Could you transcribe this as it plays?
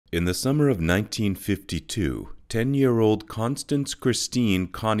In the summer of 1952, 10-year-old Constance Christine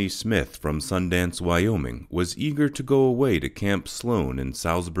Connie Smith from Sundance, Wyoming, was eager to go away to Camp Sloane in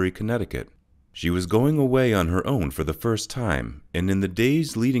Salisbury, Connecticut. She was going away on her own for the first time, and in the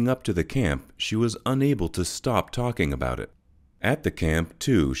days leading up to the camp, she was unable to stop talking about it. At the camp,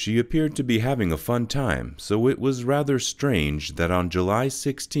 too, she appeared to be having a fun time, so it was rather strange that on July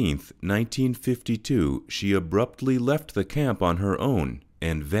 16, 1952, she abruptly left the camp on her own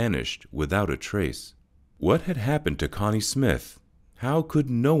and vanished without a trace. What had happened to Connie Smith? How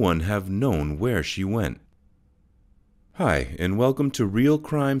could no one have known where she went? Hi, and welcome to Real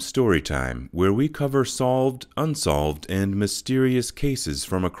Crime Storytime, where we cover solved, unsolved, and mysterious cases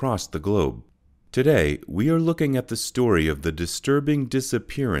from across the globe. Today, we are looking at the story of the disturbing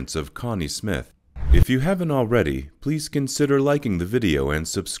disappearance of Connie Smith. If you haven't already, please consider liking the video and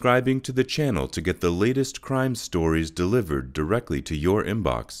subscribing to the channel to get the latest crime stories delivered directly to your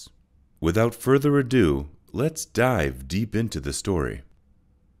inbox. Without further ado, let's dive deep into the story.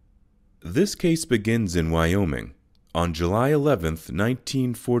 This case begins in Wyoming. On July 11,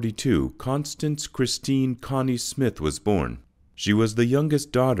 1942, Constance Christine Connie Smith was born. She was the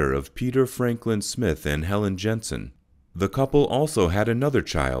youngest daughter of Peter Franklin Smith and Helen Jensen. The couple also had another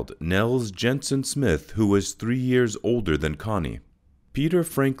child, Nels Jensen Smith, who was 3 years older than Connie. Peter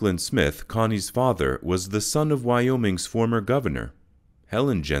Franklin Smith, Connie's father, was the son of Wyoming's former governor.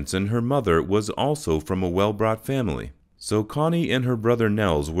 Helen Jensen, her mother, was also from a well-brought family, so Connie and her brother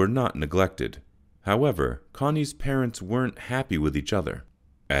Nels were not neglected. However, Connie's parents weren't happy with each other.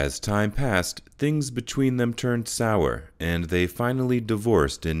 As time passed, things between them turned sour, and they finally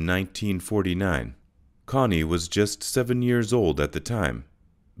divorced in 1949. Connie was just 7 years old at the time.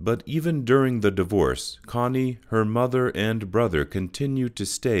 But even during the divorce, Connie, her mother, and brother continued to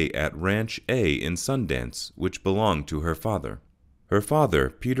stay at Ranch A in Sundance, which belonged to her father. Her father,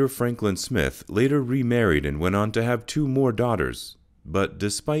 Peter Franklin Smith, later remarried and went on to have 2 more daughters. But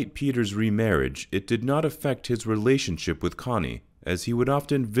despite Peter's remarriage, it did not affect his relationship with Connie, as he would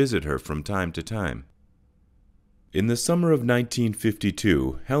often visit her from time to time. In the summer of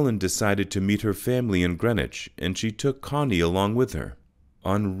 1952, Helen decided to meet her family in Greenwich, and she took Connie along with her.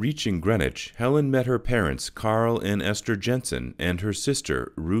 On reaching Greenwich, Helen met her parents, Carl and Esther Jensen, and her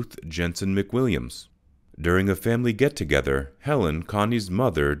sister, Ruth Jensen McWilliams. During a family get-together, Helen, Connie's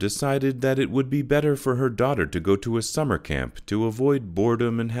mother, decided that it would be better for her daughter to go to a summer camp to avoid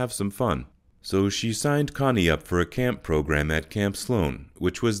boredom and have some fun. So she signed Connie up for a camp program at Camp Sloane,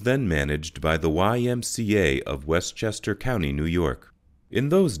 which was then managed by the YMCA of Westchester County, New York. In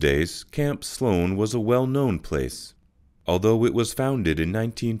those days, Camp Sloane was a well-known place. Although it was founded in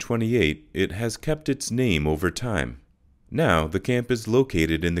 1928, it has kept its name over time. Now, the camp is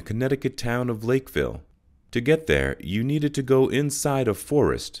located in the Connecticut town of Lakeville. To get there, you needed to go inside a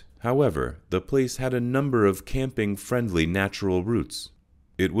forest. However, the place had a number of camping-friendly natural routes.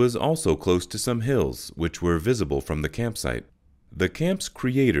 It was also close to some hills, which were visible from the campsite. The camp's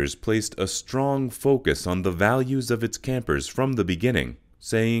creators placed a strong focus on the values of its campers from the beginning,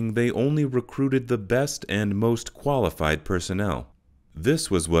 saying they only recruited the best and most qualified personnel. This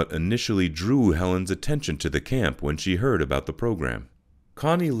was what initially drew Helen's attention to the camp when she heard about the program.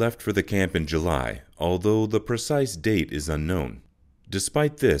 Connie left for the camp in July, although the precise date is unknown.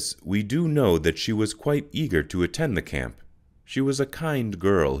 Despite this, we do know that she was quite eager to attend the camp. She was a kind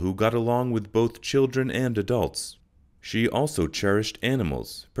girl who got along with both children and adults. She also cherished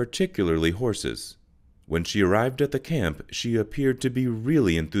animals, particularly horses. When she arrived at the camp, she appeared to be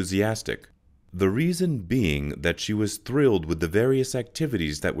really enthusiastic. The reason being that she was thrilled with the various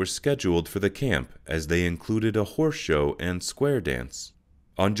activities that were scheduled for the camp, as they included a horse show and square dance.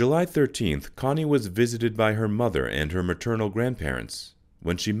 On July 13th, Connie was visited by her mother and her maternal grandparents.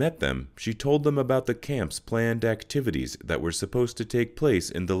 When she met them, she told them about the camp's planned activities that were supposed to take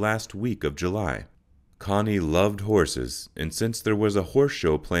place in the last week of July. Connie loved horses, and since there was a horse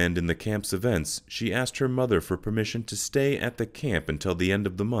show planned in the camp's events, she asked her mother for permission to stay at the camp until the end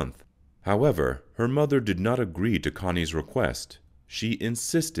of the month. However, her mother did not agree to Connie's request. She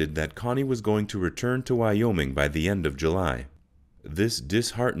insisted that Connie was going to return to Wyoming by the end of July. This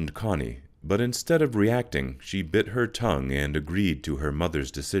disheartened Connie, but instead of reacting, she bit her tongue and agreed to her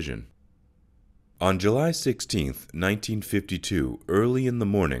mother's decision. On July 16, 1952, early in the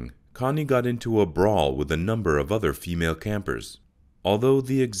morning, Connie got into a brawl with a number of other female campers. Although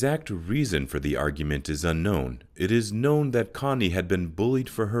the exact reason for the argument is unknown, it is known that Connie had been bullied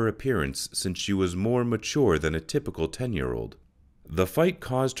for her appearance since she was more mature than a typical 10-year-old. The fight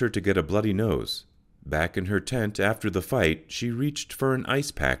caused her to get a bloody nose. Back in her tent after the fight, she reached for an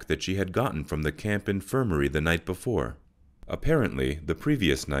ice pack that she had gotten from the camp infirmary the night before. Apparently, the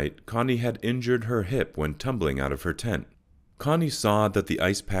previous night, Connie had injured her hip when tumbling out of her tent. Connie saw that the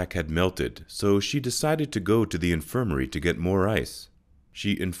ice pack had melted, so she decided to go to the infirmary to get more ice.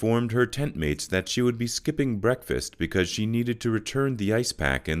 She informed her tent mates that she would be skipping breakfast because she needed to return the ice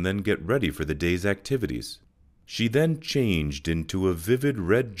pack and then get ready for the day's activities. She then changed into a vivid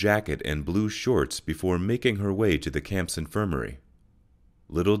red jacket and blue shorts before making her way to the camp's infirmary.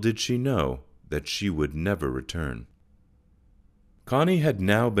 Little did she know that she would never return. Connie had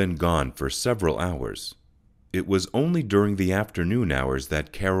now been gone for several hours. It was only during the afternoon hours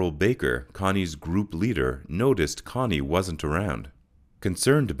that Carol Baker, Connie's group leader, noticed Connie wasn't around.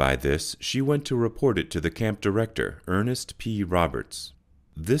 Concerned by this, she went to report it to the camp director, Ernest P. Roberts.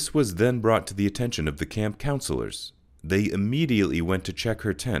 This was then brought to the attention of the camp counselors. They immediately went to check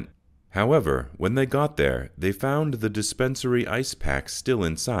her tent. However, when they got there, they found the dispensary ice pack still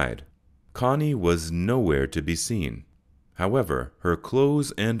inside. Connie was nowhere to be seen. However, her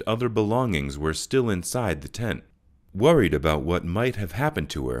clothes and other belongings were still inside the tent. Worried about what might have happened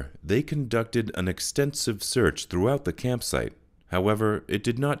to her, they conducted an extensive search throughout the campsite. However, it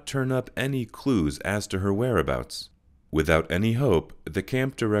did not turn up any clues as to her whereabouts. Without any hope, the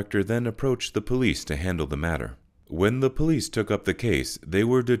camp director then approached the police to handle the matter. When the police took up the case, they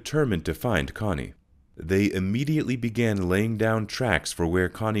were determined to find Connie. They immediately began laying down tracks for where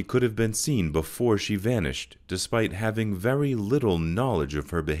Connie could have been seen before she vanished, despite having very little knowledge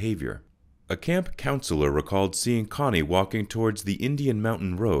of her behavior. A camp counselor recalled seeing Connie walking towards the Indian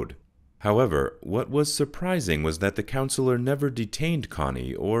Mountain Road. However, what was surprising was that the counselor never detained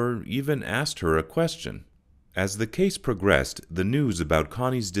Connie or even asked her a question. As the case progressed, the news about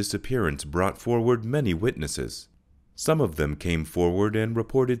Connie's disappearance brought forward many witnesses. Some of them came forward and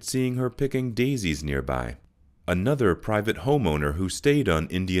reported seeing her picking daisies nearby. Another private homeowner who stayed on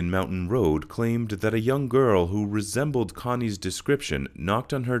Indian Mountain Road claimed that a young girl who resembled Connie's description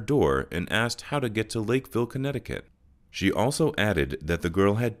knocked on her door and asked how to get to Lakeville, Connecticut. She also added that the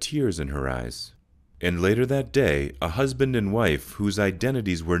girl had tears in her eyes. And later that day, a husband and wife whose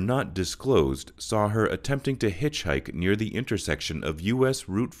identities were not disclosed saw her attempting to hitchhike near the intersection of US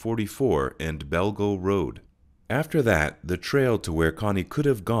Route 44 and Belgo Road. After that, the trail to where Connie could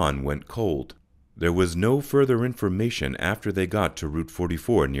have gone went cold. There was no further information after they got to Route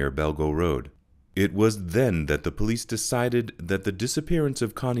 44 near Belgo Road. It was then that the police decided that the disappearance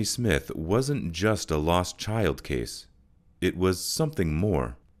of Connie Smith wasn't just a lost child case. It was something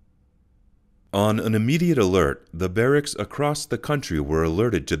more. On an immediate alert, the barracks across the country were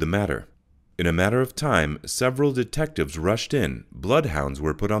alerted to the matter. In a matter of time, several detectives rushed in, bloodhounds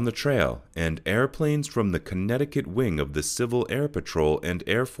were put on the trail, and airplanes from the Connecticut wing of the Civil Air Patrol and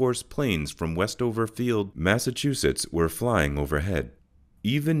Air Force planes from Westover Field, Massachusetts, were flying overhead.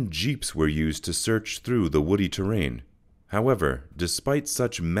 Even jeeps were used to search through the woody terrain. However, despite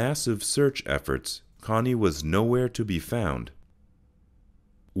such massive search efforts, Connie was nowhere to be found.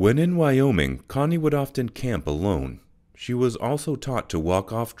 When in Wyoming, Connie would often camp alone. She was also taught to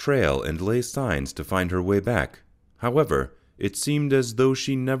walk off trail and lay signs to find her way back. However, it seemed as though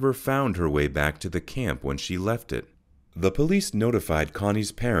she never found her way back to the camp when she left it. The police notified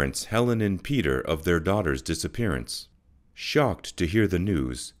Connie's parents, Helen and Peter, of their daughter's disappearance. Shocked to hear the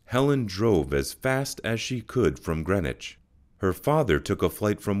news, Helen drove as fast as she could from Greenwich. Her father took a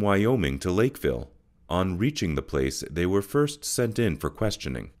flight from Wyoming to Lakeville. On reaching the place, they were first sent in for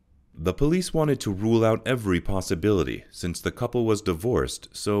questioning. The police wanted to rule out every possibility, since the couple was divorced,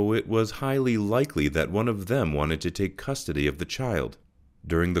 so it was highly likely that one of them wanted to take custody of the child.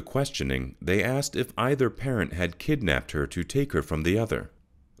 During the questioning, they asked if either parent had kidnapped her to take her from the other.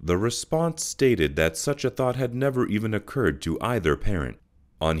 The response stated that such a thought had never even occurred to either parent.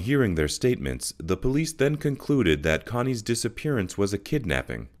 On hearing their statements, the police then concluded that Connie's disappearance was a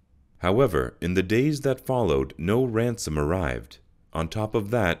kidnapping. However, in the days that followed, no ransom arrived. On top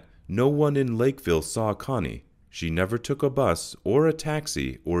of that, no one in Lakeville saw Connie. She never took a bus or a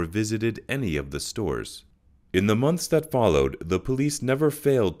taxi or visited any of the stores. In the months that followed, the police never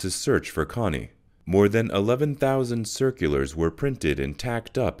failed to search for Connie. More than 11,000 circulars were printed and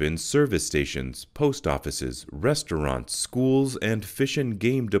tacked up in service stations, post offices, restaurants, schools, and fish and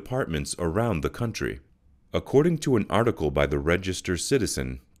game departments around the country. According to an article by the Register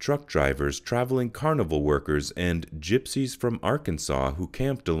Citizen, truck drivers, traveling carnival workers, and gypsies from Arkansas who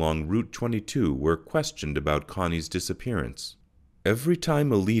camped along Route 22 were questioned about Connie's disappearance. Every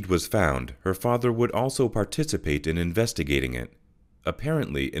time a lead was found, her father would also participate in investigating it.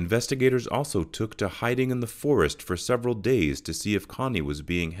 Apparently, investigators also took to hiding in the forest for several days to see if Connie was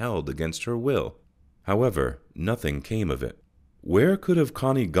being held against her will. However, nothing came of it. Where could have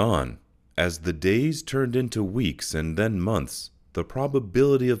Connie gone? As the days turned into weeks and then months, the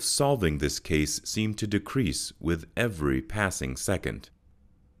probability of solving this case seemed to decrease with every passing second.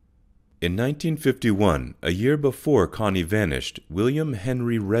 In 1951, a year before Connie vanished, William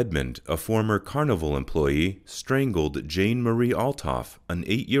Henry Redmond, a former carnival employee, strangled Jane Marie Althoff, an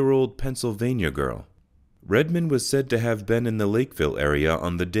 8-year-old Pennsylvania girl. Redmond was said to have been in the Lakeville area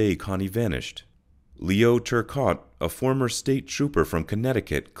on the day Connie vanished. Leo Turcotte, a former state trooper from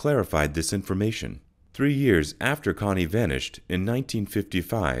Connecticut, clarified this information. 3 years after Connie vanished, in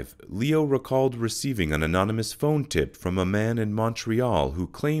 1955, Leo recalled receiving an anonymous phone tip from a man in Montreal who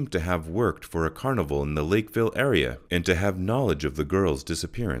claimed to have worked for a carnival in the Lakeville area and to have knowledge of the girl's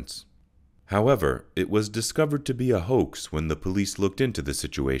disappearance. However, it was discovered to be a hoax when the police looked into the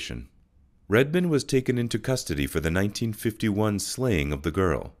situation. Redmond was taken into custody for the 1951 slaying of the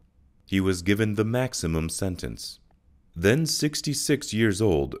girl. He was given the maximum sentence. Then 66 years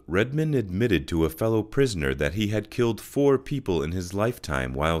old, Redmond admitted to a fellow prisoner that he had killed 4 people in his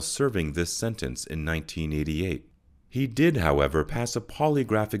lifetime while serving this sentence in 1988. He did, however, pass a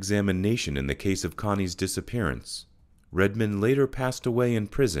polygraph examination in the case of Connie's disappearance. Redmond later passed away in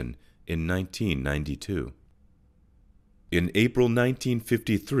prison in 1992. In April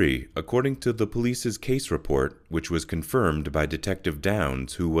 1953, according to the police's case report, which was confirmed by Detective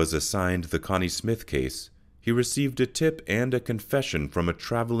Downs, who was assigned the Connie Smith case, he received a tip and a confession from a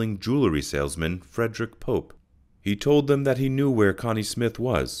traveling jewelry salesman, Frederick Pope. He told them that he knew where Connie Smith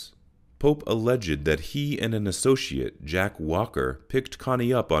was. Pope alleged that he and an associate, Jack Walker, picked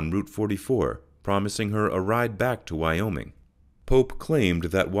Connie up on Route 44, promising her a ride back to Wyoming. Pope claimed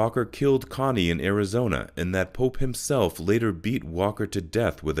that Walker killed Connie in Arizona and that Pope himself later beat Walker to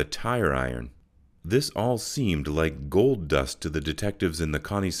death with a tire iron. This all seemed like gold dust to the detectives in the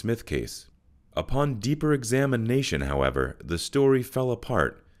Connie Smith case. Upon deeper examination, however, the story fell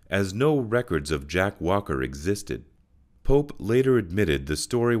apart, as no records of Jack Walker existed. Pope later admitted the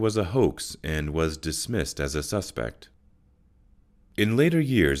story was a hoax and was dismissed as a suspect. In later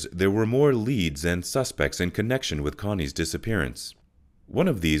years, there were more leads and suspects in connection with Connie's disappearance. One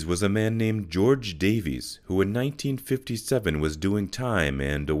of these was a man named George Davies, who in 1957 was doing time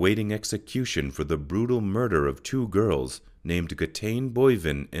and awaiting execution for the brutal murder of 2 girls named Gatane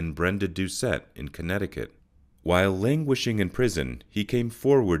Boivin and Brenda Doucette in Connecticut. While languishing in prison, he came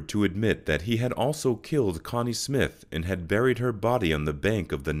forward to admit that he had also killed Connie Smith and had buried her body on the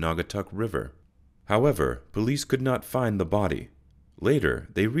bank of the Naugatuck River. However, police could not find the body. Later,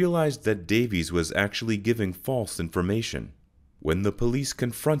 they realized that Davies was actually giving false information. When the police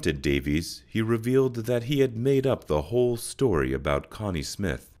confronted Davies, he revealed that he had made up the whole story about Connie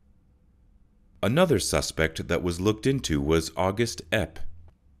Smith. Another suspect that was looked into was August Epp.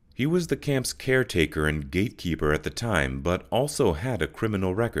 He was the camp's caretaker and gatekeeper at the time, but also had a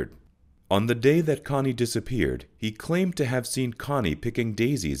criminal record. On the day that Connie disappeared, he claimed to have seen Connie picking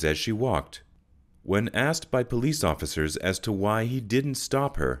daisies as she walked. When asked by police officers as to why he didn't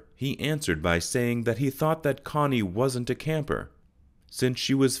stop her, he answered by saying that he thought that Connie wasn't a camper. Since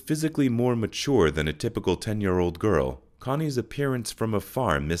she was physically more mature than a typical 10-year-old girl, Connie's appearance from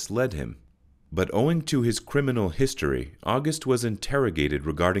afar misled him. But owing to his criminal history, August was interrogated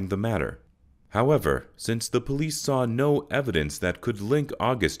regarding the matter. However, since the police saw no evidence that could link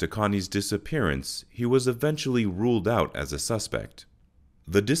August to Connie's disappearance, he was eventually ruled out as a suspect.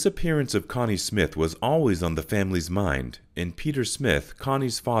 The disappearance of Connie Smith was always on the family's mind, and Peter Smith,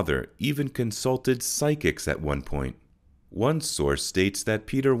 Connie's father, even consulted psychics at one point. One source states that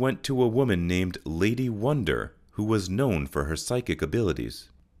Peter went to a woman named Lady Wonder, who was known for her psychic abilities.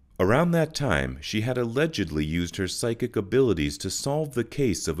 Around that time, she had allegedly used her psychic abilities to solve the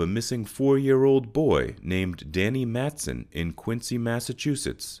case of a missing 4-year-old boy named Danny Matson in Quincy,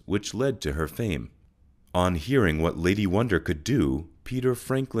 Massachusetts, which led to her fame. On hearing what Lady Wonder could do, Peter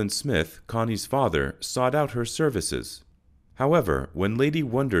Franklin Smith, Connie's father, sought out her services. However, when Lady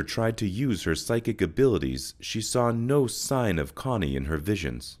Wonder tried to use her psychic abilities, she saw no sign of Connie in her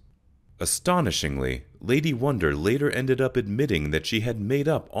visions. Astonishingly, Lady Wonder later ended up admitting that she had made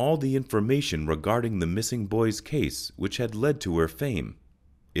up all the information regarding the missing boy's case, which had led to her fame.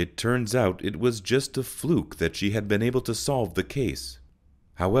 It turns out it was just a fluke that she had been able to solve the case.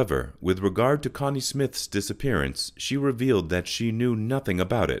 However, with regard to Connie Smith's disappearance, she revealed that she knew nothing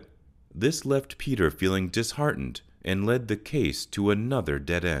about it. This left Peter feeling disheartened and led the case to another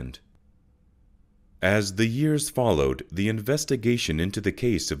dead end. As the years followed, the investigation into the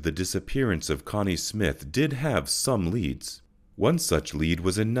case of the disappearance of Connie Smith did have some leads. One such lead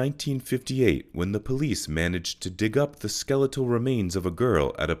was in 1958 when the police managed to dig up the skeletal remains of a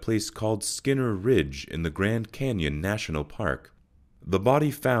girl at a place called Skinner Ridge in the Grand Canyon National Park. The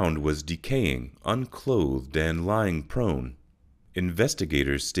body found was decaying, unclothed, and lying prone.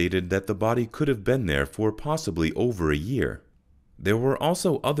 Investigators stated that the body could have been there for possibly over a year. There were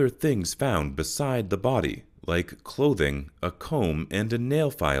also other things found beside the body, like clothing, a comb, and a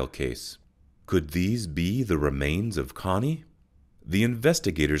nail file case. Could these be the remains of Connie? The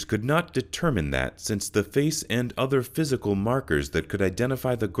investigators could not determine that, since the face and other physical markers that could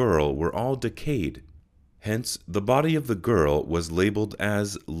identify the girl were all decayed. Hence, the body of the girl was labeled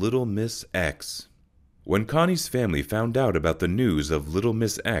as Little Miss X. When Connie's family found out about the news of Little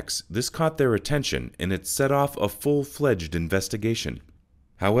Miss X, this caught their attention and it set off a full-fledged investigation.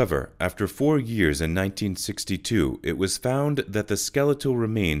 However, after 4 years in 1962, it was found that the skeletal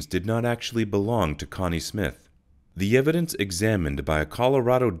remains did not actually belong to Connie Smith. The evidence examined by a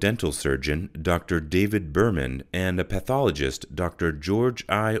Colorado dental surgeon, Dr. David Berman, and a pathologist, Dr. George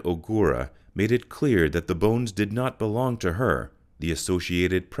I. Ogura, made it clear that the bones did not belong to her, the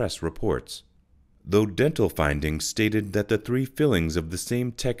Associated Press reports. Though dental findings stated that the 3 fillings of the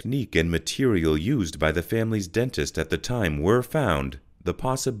same technique and material used by the family's dentist at the time were found, the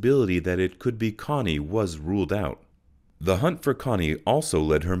possibility that it could be Connie was ruled out. The hunt for Connie also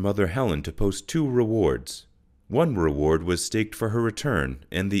led her mother Helen to post 2 rewards. One reward was staked for her return,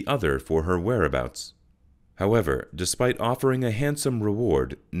 and the other for her whereabouts. However, despite offering a handsome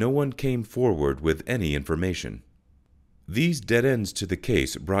reward, no one came forward with any information. These dead ends to the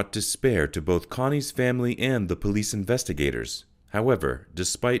case brought despair to both Connie's family and the police investigators. However,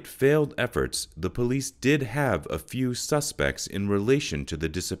 despite failed efforts, the police did have a few suspects in relation to the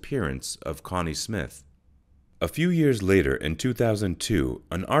disappearance of Connie Smith. A few years later, in 2002,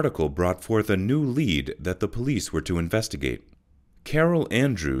 an article brought forth a new lead that the police were to investigate. Carol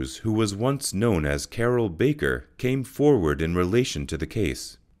Andrews, who was once known as Carol Baker, came forward in relation to the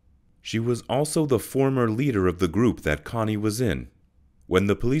case. She was also the former leader of the group that Connie was in. When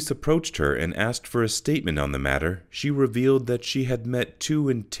the police approached her and asked for a statement on the matter, she revealed that she had met 2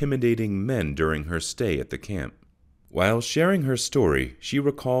 intimidating men during her stay at the camp. While sharing her story, she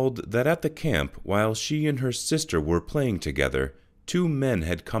recalled that at the camp, while she and her sister were playing together, 2 men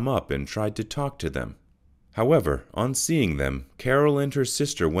had come up and tried to talk to them. However, on seeing them, Carol and her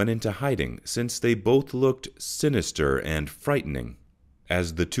sister went into hiding since they both looked sinister and frightening.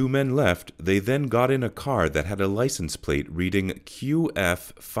 As the 2 men left, they then got in a car that had a license plate reading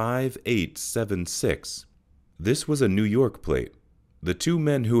QF5876. This was a New York plate. The 2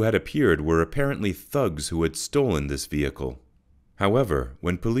 men who had appeared were apparently thugs who had stolen this vehicle. However,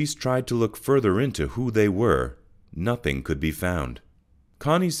 when police tried to look further into who they were, nothing could be found.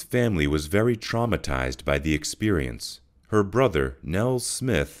 Connie's family was very traumatized by the experience. Her brother, Nels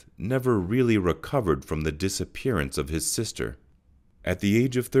Smith, never really recovered from the disappearance of his sister. At the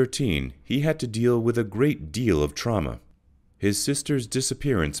age of 13, he had to deal with a great deal of trauma. His sister's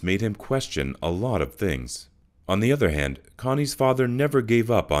disappearance made him question a lot of things. On the other hand, Connie's father never gave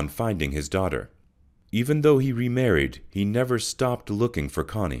up on finding his daughter. Even though he remarried, he never stopped looking for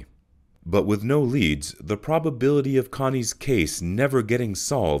Connie. But with no leads, the probability of Connie's case never getting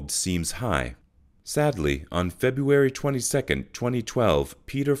solved seems high. Sadly, on February 22, 2012,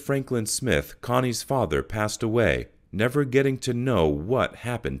 Peter Franklin Smith, Connie's father, passed away, never getting to know what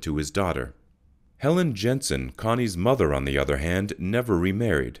happened to his daughter. Helen Jensen, Connie's mother, on the other hand, never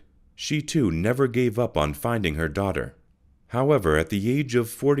remarried. She too never gave up on finding her daughter. However, at the age of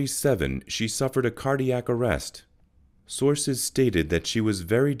 47, she suffered a cardiac arrest. Sources stated that she was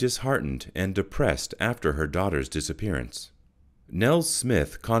very disheartened and depressed after her daughter's disappearance. Nels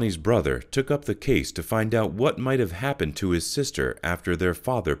Smith, Connie's brother, took up the case to find out what might have happened to his sister after their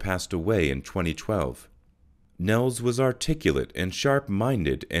father passed away in 2012. Nels was articulate and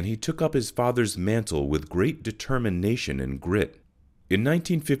sharp-minded, and he took up his father's mantle with great determination and grit. In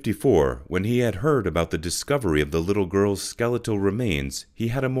 1954, when he had heard about the discovery of the little girl's skeletal remains, he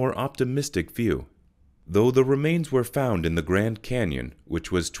had a more optimistic view. Though the remains were found in the Grand Canyon,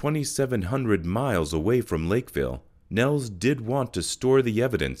 which was 2,700 miles away from Lakeville, Nels did want to store the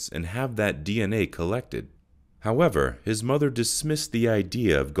evidence and have that DNA collected. However, his mother dismissed the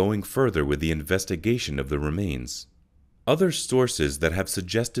idea of going further with the investigation of the remains. Other sources that have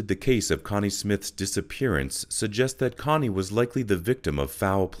suggested the case of Connie Smith's disappearance suggest that Connie was likely the victim of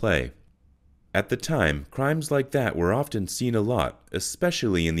foul play. At the time, crimes like that were often seen a lot,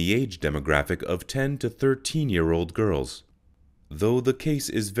 especially in the age demographic of 10 to 13-year-old girls. Though the case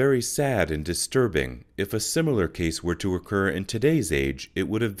is very sad and disturbing, if a similar case were to occur in today's age, it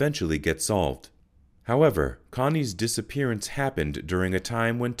would eventually get solved. However, Connie's disappearance happened during a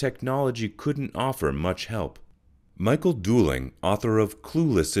time when technology couldn't offer much help. Michael Dooling, author of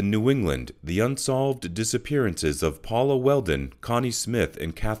Clueless in New England, The Unsolved Disappearances of Paula Weldon, Connie Smith,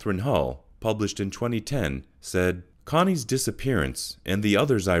 and Catherine Hull, published in 2010, said, "Connie's disappearance, and the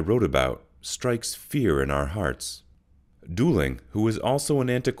others I wrote about, strikes fear in our hearts." Dooling, who is also an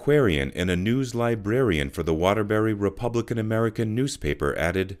antiquarian and a news librarian for the Waterbury Republican American newspaper,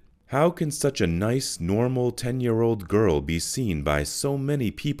 added, "How can such a nice, normal 10-year-old girl be seen by so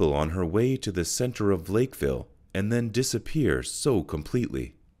many people on her way to the center of Lakeville and then disappear so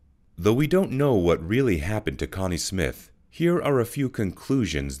completely?" Though we don't know what really happened to Connie Smith, here are a few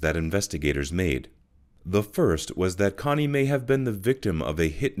conclusions that investigators made. The first was that Connie may have been the victim of a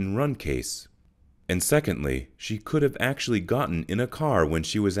hit-and-run case. And secondly, she could have actually gotten in a car when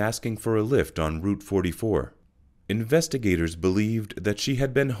she was asking for a lift on Route 44. Investigators believed that she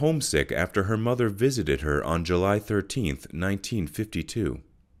had been homesick after her mother visited her on July 13, 1952.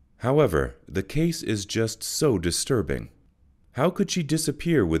 However, the case is just so disturbing. How could she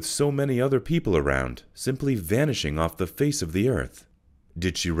disappear with so many other people around, simply vanishing off the face of the earth?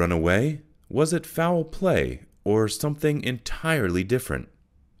 Did she run away? Was it foul play, or something entirely different?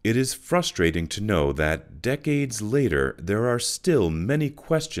 It is frustrating to know that decades later there are still many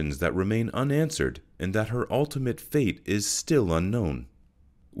questions that remain unanswered and that her ultimate fate is still unknown.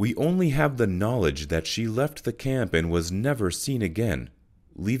 We only have the knowledge that she left the camp and was never seen again,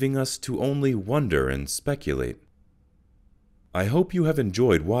 leaving us to only wonder and speculate. I hope you have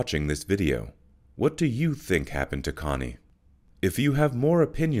enjoyed watching this video. What do you think happened to Connie? If you have more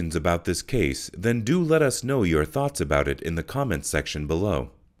opinions about this case, then do let us know your thoughts about it in the comments section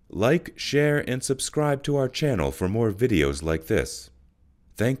below. Like, share, and subscribe to our channel for more videos like this.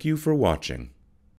 Thank you for watching.